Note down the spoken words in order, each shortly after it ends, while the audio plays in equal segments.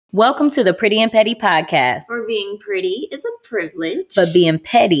Welcome to the Pretty and Petty podcast. Where being pretty is a privilege, but being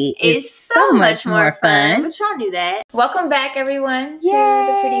petty is so much more fun. But y'all knew that. Welcome back, everyone, Yay! to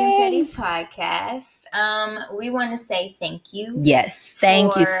the Pretty and Petty podcast. We want to say thank you. Yes,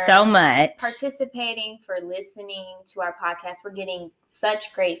 thank you so much. Participating, for listening to our podcast. We're getting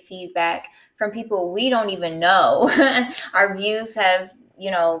such great feedback from people we don't even know. Our views have,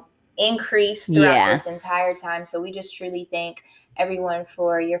 increased throughout this entire time. So we just truly thank everyone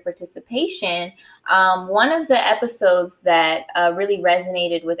for your participation. One of the episodes that really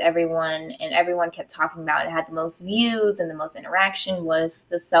resonated with everyone and everyone kept talking about and had the most views and the most interaction was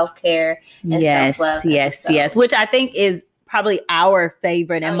the self-care and self-love episode. Yes, which I think is probably our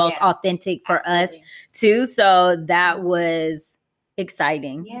favorite and most authentic for us too. So that was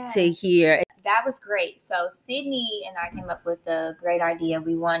exciting to hear. That was great. So Sydney and I came up with a great idea.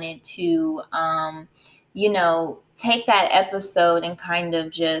 We wanted to take that episode and kind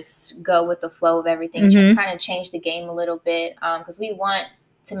of just go with the flow of everything, kind of change the game a little bit, because we want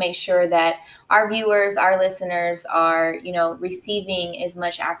to make sure that our viewers, our listeners are, receiving as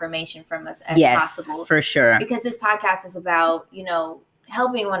much affirmation from us as possible. Yes, for sure. Because this podcast is about,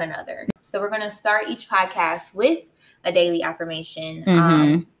 helping one another. So we're going to start each podcast with a daily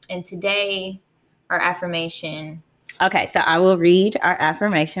affirmation. And today, our affirmation... Okay, so I will read our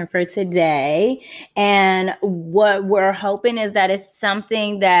affirmation for today. And what we're hoping is that it's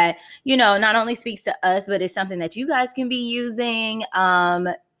something that, not only speaks to us, but it's something that you guys can be using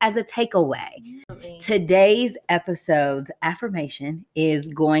as a takeaway. Absolutely. Today's episode's affirmation is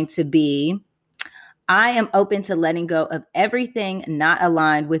going to be, I am open to letting go of everything not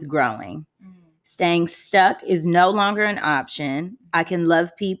aligned with growing. Staying stuck is no longer an option. I can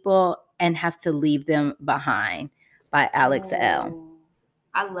love people and have to leave them behind. By Elle.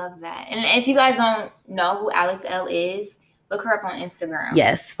 I love that. And if you guys don't know who Elle is, look her up on Instagram.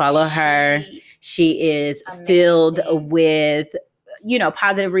 Yes, follow her. She is amazing. Filled with,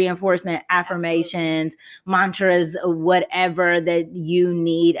 positive reinforcement, affirmations, mantras, whatever that you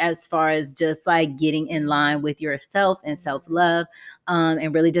need as far as just like getting in line with yourself and self-love,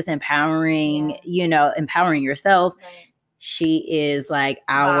 and really just empowering yourself. Right. She is like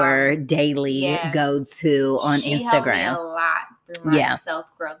our daily go-to on Instagram. She helped me a lot through my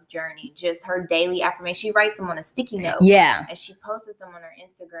self-growth journey. Just her daily affirmation. She writes them on a sticky note. Yeah. And she posts them on her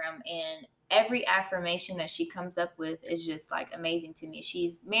Instagram. And every affirmation that she comes up with is just like amazing to me.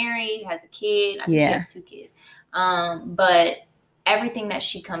 She's married, has a kid. I think she has 2 kids. But everything that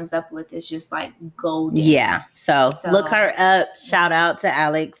she comes up with is just like golden. Yeah. So look her up. Shout out to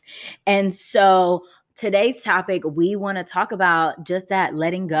Alex. And so today's topic, we want to talk about just that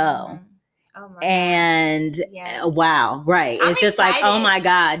letting go. Oh my and wow, right. I'm it's just excited. Like, oh my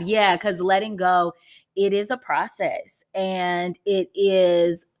God. Yeah. Because letting go, it is a process, and it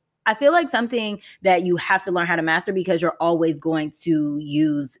is, I feel like, something that you have to learn how to master, because you're always going to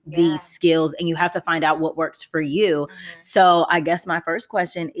use these skills and you have to find out what works for you. So I guess my first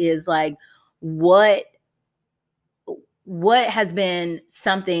question is like, what has been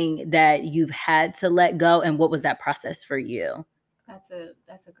something that you've had to let go, and what was that process for you? That's a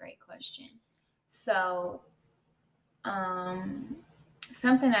great question. So,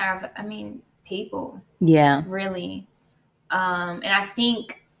 something that people. Yeah. Really. And I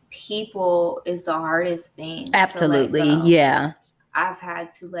think people is the hardest thing. Absolutely. To let go. Yeah. I've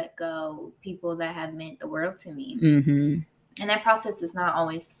had to let go people that have meant the world to me. And that process is not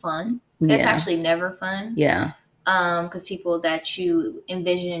always fun. It's actually never fun. Yeah. Because people that you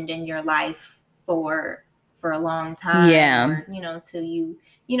envisioned in your life for a long time, or till you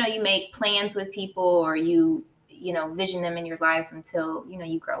make plans with people, or you vision them in your lives until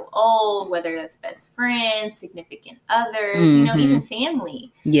you grow old, whether that's best friends, significant others, even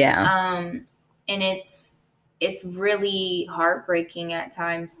family. And it's really heartbreaking at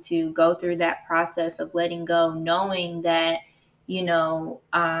times to go through that process of letting go, knowing that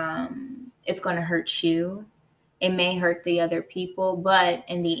it's going to hurt you. It may hurt the other people, but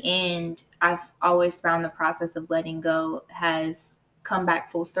in the end, I've always found the process of letting go has come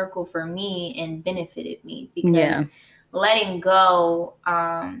back full circle for me and benefited me, because letting go,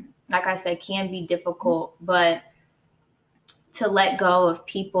 like I said, can be difficult, but to let go of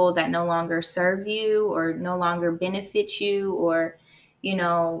people that no longer serve you or no longer benefit you, or,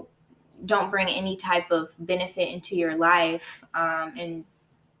 don't bring any type of benefit into your life, and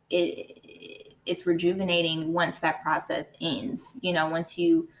it's rejuvenating once that process ends. Once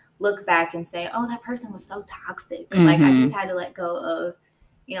you look back and say, oh, that person was so toxic. Like, I just had to let go of,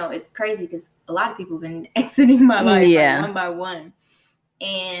 it's crazy because a lot of people have been exiting my life like, one by one.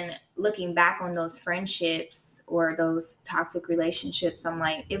 And looking back on those friendships or those toxic relationships, I'm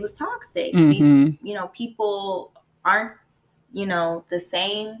like, it was toxic. Mm-hmm. These, people aren't, the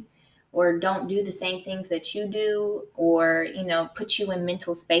same, or don't do the same things that you do, or, put you in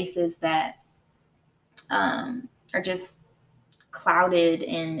mental spaces that are just clouded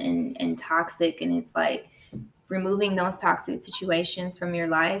and toxic. And it's like, removing those toxic situations from your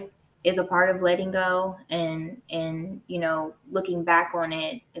life is a part of letting go. And looking back on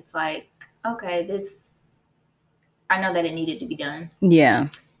it, it's like, okay, I know that it needed to be done. Yeah.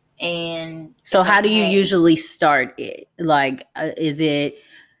 And so how do you usually start it? Like, is it,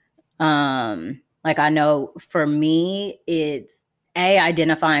 like, I know for me, it's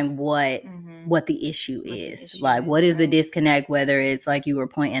identifying what the issue is. Like, what is the disconnect, whether it's like you were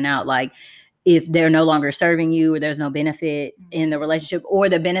pointing out, like, if they're no longer serving you, or there's no benefit in the relationship, or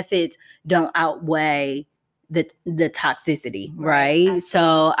the benefits don't outweigh the toxicity, right?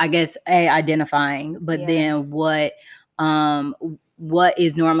 So I guess identifying, but then what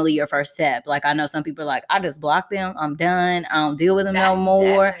is normally your first step? Like, I know some people are like, I just block them, I'm done, I don't deal with them no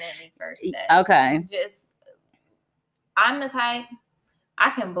more. Definitely first step. Okay. I'm the type, I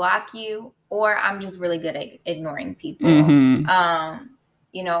can block you, or I'm just really good at ignoring people.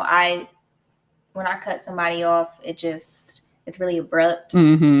 When I cut somebody off, it's really abrupt.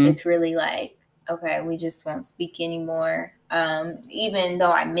 It's really like, okay, we just won't speak anymore. Even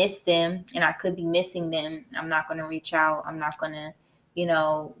though I miss them and I could be missing them, I'm not going to reach out. I'm not going to,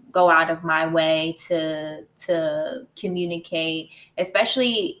 go out of my way to communicate.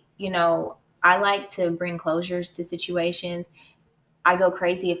 Especially, I like to bring closures to situations. I go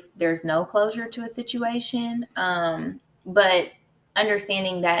crazy if there's no closure to a situation. But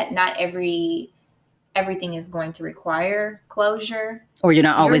understanding that not everything is going to require closure, or you're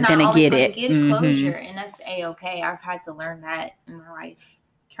not always going to get it. Closure, and that's a-okay. I've had to learn that in my life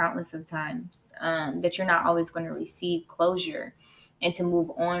countless of times, that you're not always going to receive closure, and to move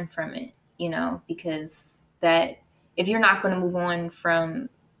on from it, because that if you're not going to move on from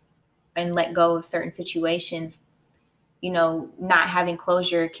and let go of certain situations, not having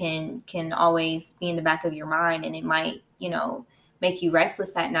closure can always be in the back of your mind, and it might, make you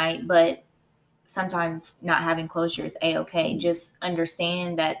restless at night. But sometimes not having closure is a-okay. Just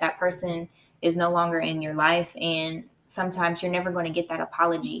understand that person is no longer in your life, and sometimes you're never going to get that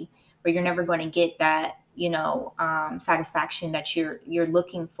apology, or you're never going to get that, satisfaction that you're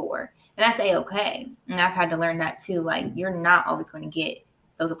looking for, and that's a-okay. And I've had to learn that too. Like, you're not always going to get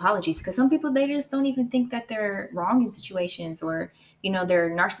those apologies, because some people, they just don't even think that they're wrong in situations, or they're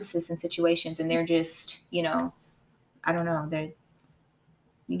narcissists in situations, and they're just I don't know,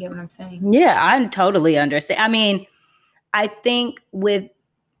 you get what I'm saying? Yeah, I totally understand. I mean, I think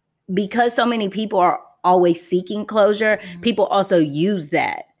because so many people are always seeking closure, people also use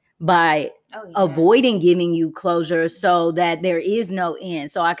that by avoiding giving you closure, so that there is no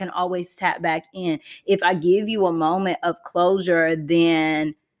end. So I can always tap back in. If I give you a moment of closure,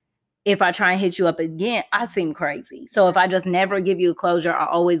 then if I try and hit you up again, I seem crazy. So if I just never give you a closure, I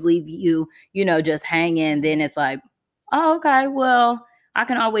always leave you, just hanging, then it's like, oh, okay, well, I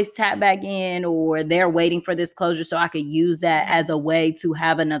can always tap back in, or they're waiting for this closure, so I could use that as a way to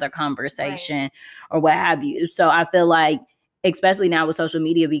have another conversation, or what have you. So I feel like, especially now with social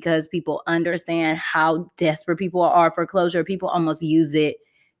media, because people understand how desperate people are for closure, people almost use it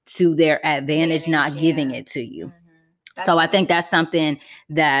to their advantage, not giving it to you. So I think that's something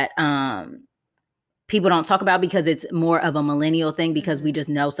that people don't talk about, because it's more of a millennial thing, because we just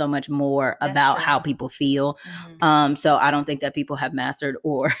know so much more about how people feel. So I don't think that people have mastered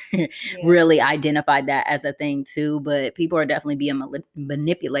or really identified that as a thing too. But people are definitely being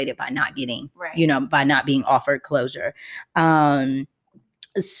manipulated by not getting, by not being offered closure.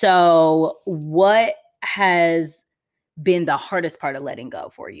 So what has been the hardest part of letting go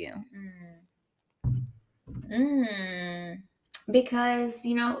for you? Because,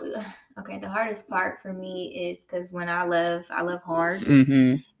 okay, the hardest part for me is because when I love hard.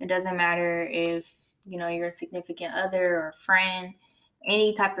 It doesn't matter if, you're a significant other or friend,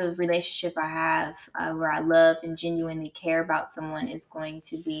 any type of relationship I have where I love and genuinely care about someone is going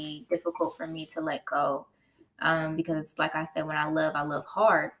to be difficult for me to let go. Because like I said, when I love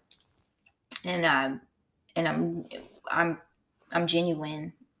hard, and I'm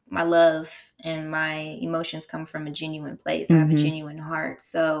genuine. My love and my emotions come from a genuine place. I have a genuine heart.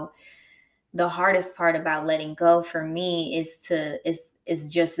 So the hardest part about letting go for me is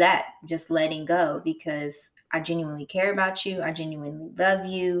just that, just letting go, because I genuinely care about you. I genuinely love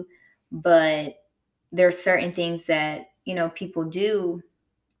you. But there's certain things that, people do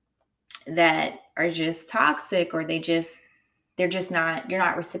that are just toxic, or they they're just not, you're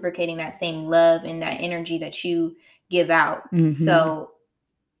not reciprocating that same love and that energy that you give out. So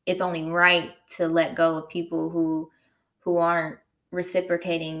it's only right to let go of people who aren't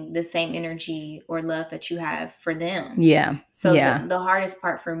reciprocating the same energy or love that you have for them. Yeah. So the hardest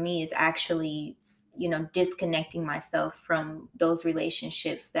part for me is actually, disconnecting myself from those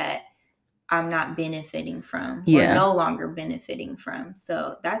relationships that I'm not benefiting from or no longer benefiting from.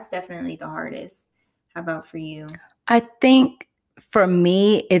 So that's definitely the hardest. How about for you? I think for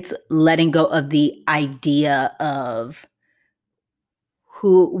me, it's letting go of the idea of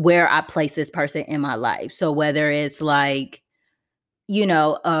where I place this person in my life. So whether it's like,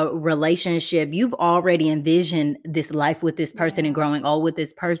 a relationship, you've already envisioned this life with this person and growing old with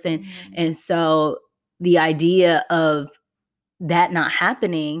this person. And so the idea of that not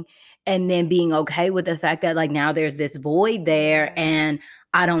happening and then being okay with the fact that like now there's this void there and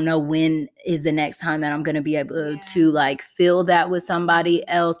I don't know when is the next time that I'm going to be able to like fill that with somebody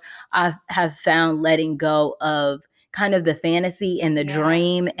else. I have found letting go of kind of the fantasy and the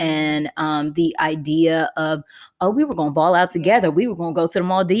dream and the idea of, oh, we were going to ball out together. We were going to go to the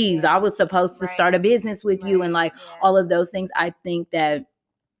Maldives. I was supposed to start a business with you and like all of those things. I think that,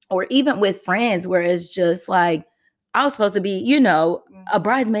 or even with friends where it's just like, I was supposed to be, a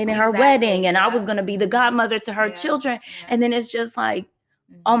bridesmaid in her wedding and I was going to be the godmother to her children. And then it's just like,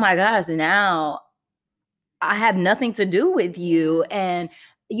 oh my gosh, now I have nothing to do with you. And,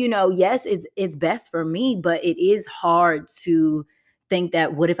 yes, it's best for me, but it is hard to think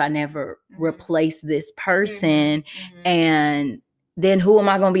that what if I never replace this person and then who am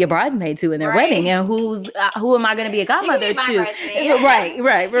I going to be a bridesmaid to in their wedding? And who am I going to be a godmother to? Right.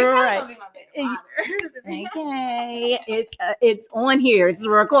 Okay, it's on here. It's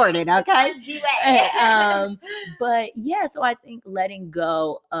recorded. Okay. But yeah, so I think letting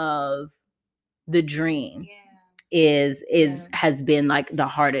go of the dream has been like the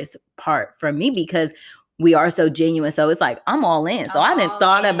hardest part for me because we are so genuine. So it's like, I'm all in. So I didn't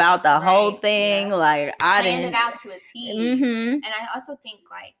thought about the whole thing. Yeah. Like I planned didn't it out to a T. And I also think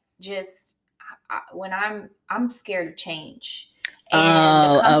like just when I'm scared of change and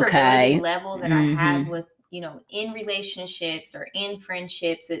the comfortability level that I have with, in relationships or in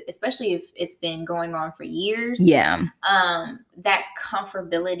friendships, especially if it's been going on for years. Yeah. That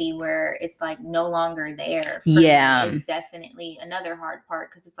comfortability where it's like no longer there. For me is definitely another hard part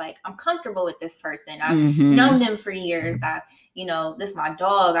because it's like, I'm comfortable with this person. I've known them for years. This is my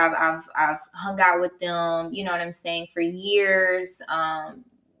dog. I've hung out with them, you know what I'm saying, for years.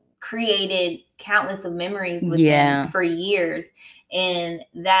 Created countless of memories with them for years. And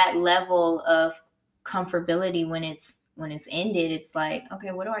that level of comfortability when it's ended, it's like,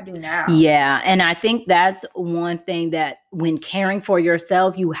 okay, what do I do now? Yeah. And I think that's one thing that when caring for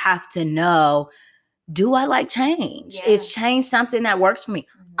yourself, you have to know, do I like change? Is change something that works for me?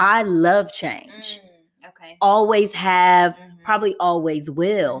 I love change. Okay. Always have, probably always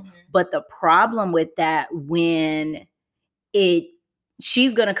will. But the problem with that when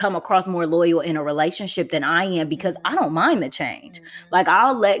she's going to come across more loyal in a relationship than I am because I don't mind the change. Like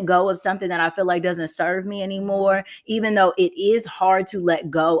I'll let go of something that I feel like doesn't serve me anymore, even though it is hard to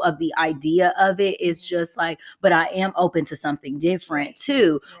let go of the idea of it. It's just like, but I am open to something different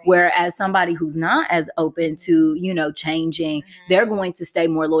too. Whereas somebody who's not as open to, changing, they're going to stay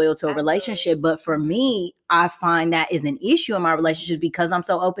more loyal to a relationship. But for me, I find that is an issue in my relationship because I'm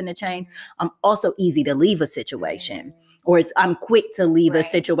so open to change. I'm also easy to leave a situation. Or I'm quick to leave a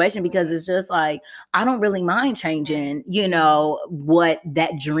situation because it's just like, I don't really mind changing, what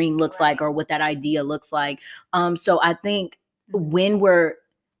that dream looks like or what that idea looks like. So I think when we're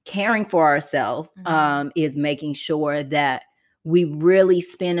caring for ourselves, is making sure that we really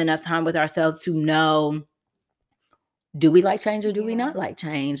spend enough time with ourselves to know, do we like change or do we not like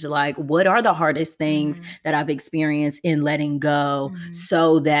change? Like, what are the hardest things that I've experienced in letting go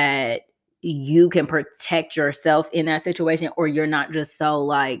so that you can protect yourself in that situation, or you're not just so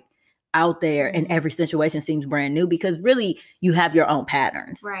like out there and every situation seems brand new, because really you have your own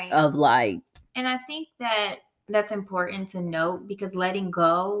patterns of like. And I think that's important to note because letting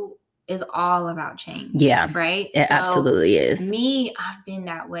go is all about change. Yeah. Right? It absolutely is. Me, I've been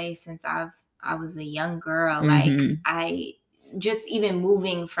that way since I was a young girl. Like I just even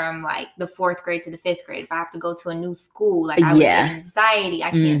moving from like the 4th grade to the 5th grade, if I have to go to a new school, like I would get anxiety.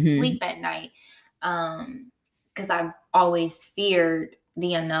 I can't sleep at night. Because I've always feared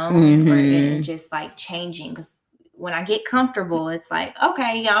the unknown or just like changing. Because when I get comfortable, it's like,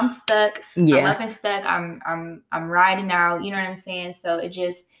 okay, yeah, I'm stuck. I'm up and stuck. I'm riding out. You know what I'm saying? So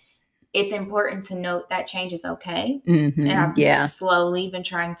it's important to note that change is okay. And I've slowly been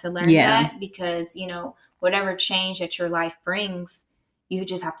trying to learn that because, whatever change that your life brings, you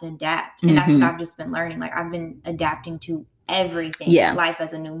just have to adapt. And that's what I've just been learning. Like, I've been adapting to everything. Yeah. Life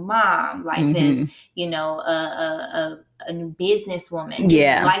as a new mom, life as, you know, a new businesswoman,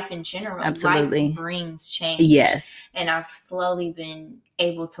 just life in general. Absolutely. Life brings change. Yes. And I've slowly been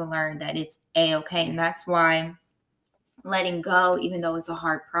able to learn that it's A-okay. And that's why letting go, even though it's a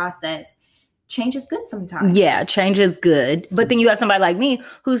hard process, change is good sometimes. Yeah, change is good. But then you have somebody like me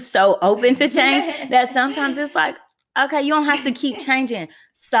who's so open to change that sometimes it's like, okay, you don't have to keep changing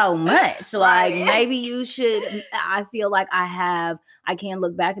so much. Like, maybe you should. I feel like I can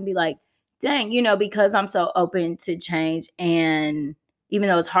look back and be like, dang, you know, because I'm so open to change, and even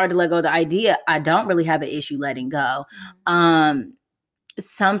though it's hard to let go of the idea, I don't really have an issue letting go.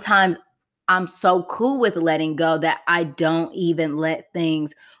 Sometimes I'm so cool with letting go that I don't even let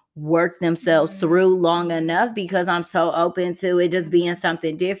things work themselves through long enough, because I'm so open to it just being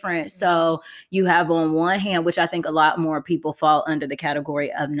something different. So you have, on one hand, which I think a lot more people fall under the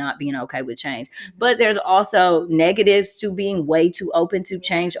category of not being okay with change, but there's also negatives to being way too open to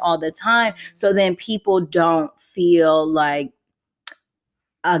change all the time. So then people don't feel like,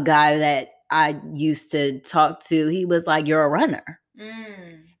 a guy that I used to talk to, he was like, you're a runner.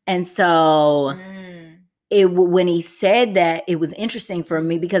 And so when he said that, it was interesting for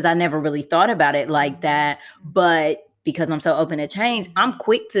me because I never really thought about it like that. But because I'm so open to change, I'm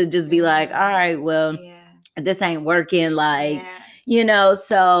quick to just be like, all right, well, this ain't working. Like, you know,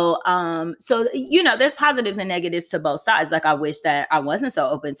 so, you know, there's positives and negatives to both sides. Like, I wish that I wasn't so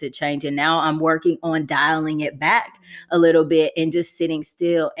open to change. And now I'm working on dialing it back a little bit and just sitting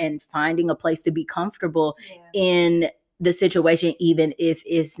still and finding a place to be comfortable in the situation, even if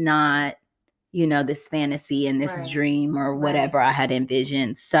it's not, you know, this fantasy and this dream or whatever I had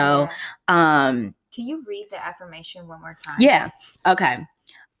envisioned. So, can you read the affirmation one more time? Yeah. Okay.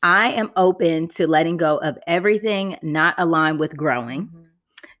 I am open to letting go of everything not aligned with growing.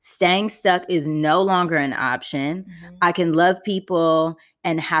 Staying stuck is no longer an option. I can love people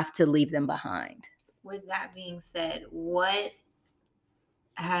and have to leave them behind. With that being said, what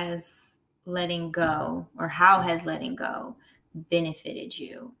has letting go, or how has letting go benefited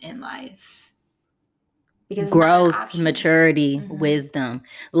you in life? Because growth, maturity, wisdom.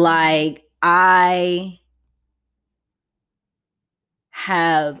 Like, I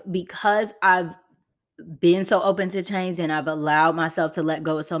have, because I've been so open to change and I've allowed myself to let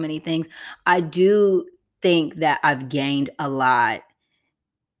go of so many things, I do think that I've gained a lot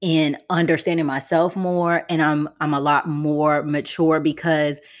in understanding myself more, and I'm a lot more mature,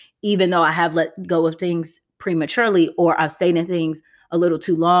 because even though I have let go of things prematurely, or I've stayed in things a little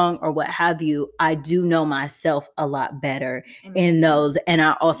too long or what have you, I do know myself a lot better in those. And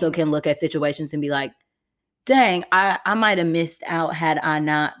I also can look at situations and be like, dang, I might have missed out had I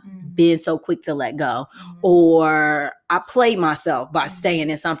not been so quick to let go. Or I played myself by staying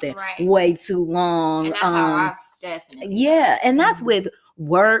in something way too long. And that's how I've definitely. Yeah. And that's with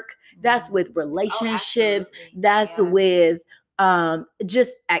work. That's with relationships. That's with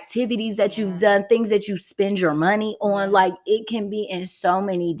just activities that you've done, things that you spend your money on. Like, it can be in so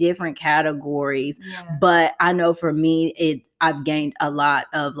many different categories. But I know for me, I've gained a lot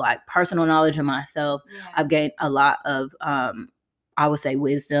of like personal knowledge of myself. I've gained a lot of I would say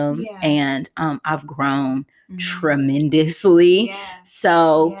wisdom, and I've grown tremendously.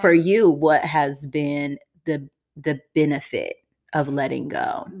 So for you, what has been the benefit of letting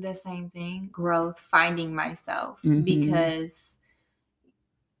go? The same thing, growth, finding myself. Because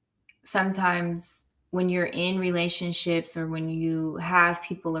sometimes when you're in relationships, or when you have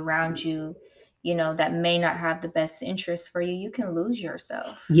people around you, you know, that may not have the best interest for you, you can lose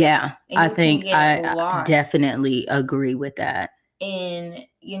yourself. Yeah, I think I definitely agree with that. In,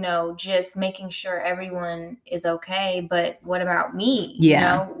 you know, just making sure everyone is okay, but what about me? You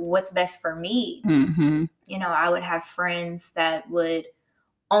know, what's best for me? You know, I would have friends that would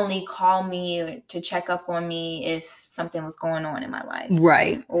only call me to check up on me if something was going on in my life.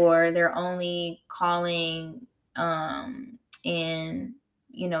 Or they're only calling and,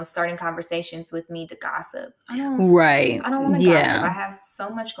 you know, starting conversations with me to gossip. I don't want to gossip. I have so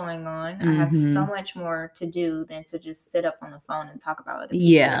much going on. I have so much more to do than to just sit up on the phone and talk about other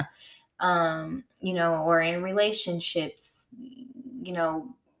people. You know, or in relationships, you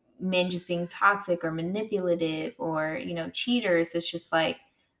know, men just being toxic or manipulative, or, you know, cheaters. It's just like,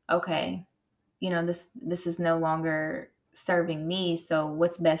 okay, you know, this is no longer serving me. So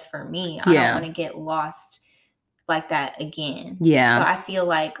what's best for me? I don't want to get lost like that again. So I feel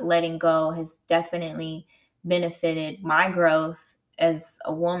like letting go has definitely benefited my growth as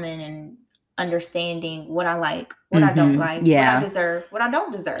a woman, and understanding what I like, what I don't like, what I deserve, what I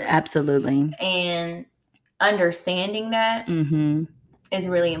don't deserve. Absolutely. And understanding that Mm-hmm. is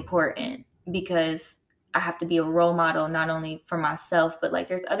really important, because I have to be a role model, not only for myself, but like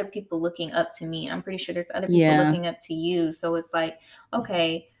there's other people looking up to me. And I'm pretty sure there's other people looking up to you. So it's like,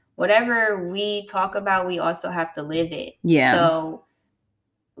 okay, whatever we talk about, we also have to live it. Yeah. So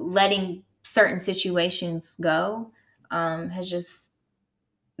letting certain situations go has just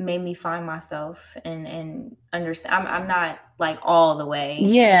made me find myself and understand. I'm not like all the way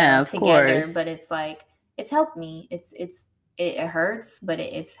of together, course. but it's like it's helped me. It hurts, but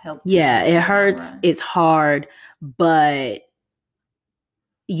it's helped. Yeah, it hurts. It's hard, but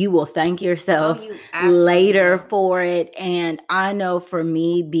you will thank yourself later for it. And I know for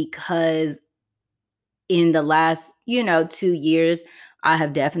me, because in the last, 2 years, I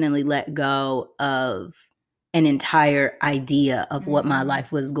have definitely let go of an entire idea of what my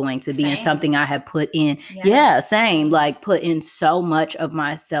life was going to be, and something I had put in. Yeah, same. Like put in so much of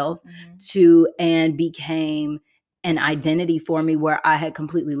myself to, and became an identity for me, where I had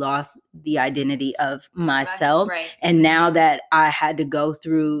completely lost the identity of myself. And now that I had to go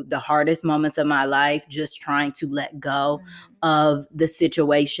through the hardest moments of my life, just trying to let go of the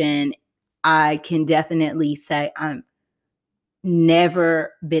situation, I can definitely say I'm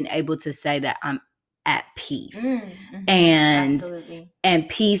never been able to say that I'm at peace. And absolutely. And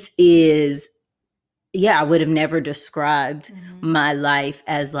peace is, I would have never described my life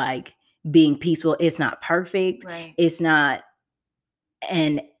as like being peaceful. It's not perfect. It's not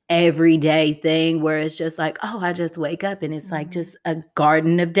an everyday thing where it's just like, oh, I just wake up and it's like just a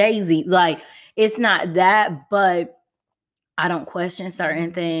garden of daisies. Like, it's not that, but I don't question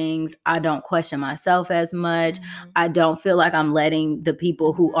certain things. I don't question myself as much. I don't feel like I'm letting the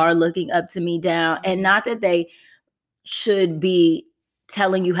people who are looking up to me down. And not that they should be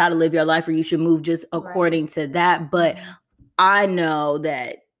telling you how to live your life or you should move just according to that. But I know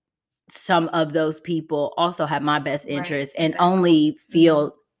that some of those people also have my best interest and only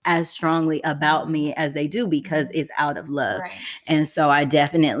feel as strongly about me as they do, because it's out of love. And so I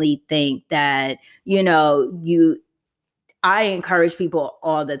definitely think that, I encourage people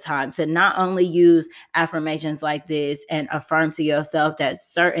all the time to not only use affirmations like this and affirm to yourself that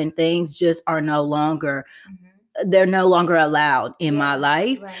certain things just are no longer, they're no longer allowed in my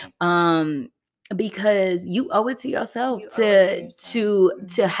life. Because you owe it to yourself to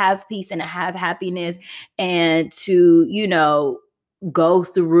have peace and to have happiness and to, go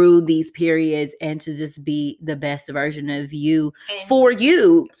through these periods and to just be the best version of you for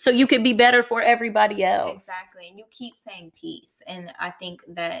you, so you can be better for everybody else. Exactly. And you keep saying peace. And I think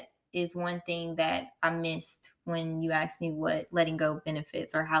that is one thing that I missed when you asked me what letting go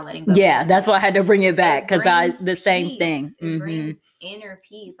benefits or how letting go benefits. That's why I had to bring it back, because the same thing. It brings inner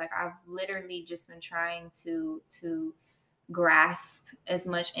peace. Like I've literally just been trying to grasp as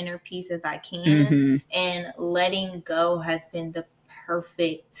much inner peace as I can, and letting go has been the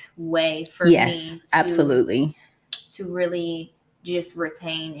perfect way for me absolutely to really just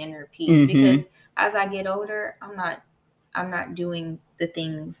retain inner peace. Because as I get older, I'm not doing the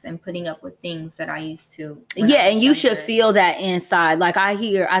things and putting up with things that I used to. And you should feel that inside. Like I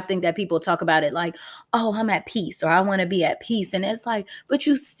think that people talk about it like, oh, I'm at peace, or I want to be at peace. And it's like, but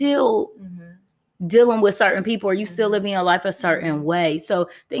you still dealing with certain people, or you still living your life a certain way. So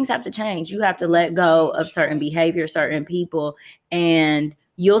things have to change. You have to let go of certain behavior, certain people, and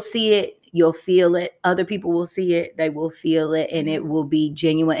you'll see it. You'll feel it. Other people will see it. They will feel it, and it will be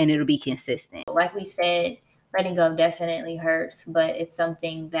genuine and it'll be consistent. Like we said, letting go definitely hurts, but it's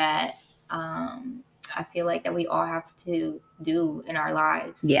something that I feel like that we all have to do in our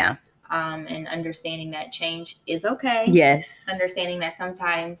lives. And understanding that change is okay. Understanding that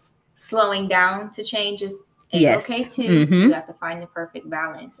sometimes slowing down to change is okay too. You have to find the perfect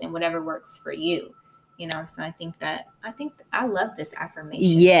balance and whatever works for you. So I think I love this affirmation.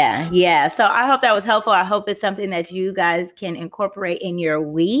 So I hope that was helpful. I hope it's something that you guys can incorporate in your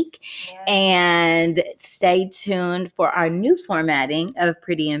week. And stay tuned for our new formatting of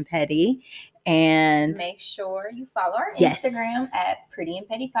Pretty and Petty. And make sure you follow our Instagram at Pretty and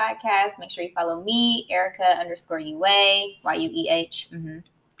Petty Podcast. Make sure you follow me, Erica_UA, YUEH.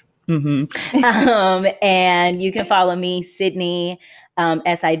 And you can follow me, Sydney,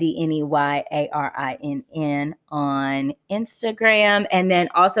 SIDNEYARINN on Instagram. And then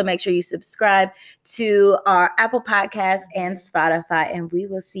also make sure you subscribe to our Apple Podcast and Spotify. And we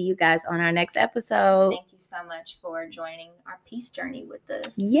will see you guys on our next episode. Thank you so much for joining our peace journey with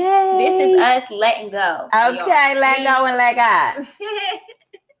us. Yay! This is us letting go. Okay, let go and let God.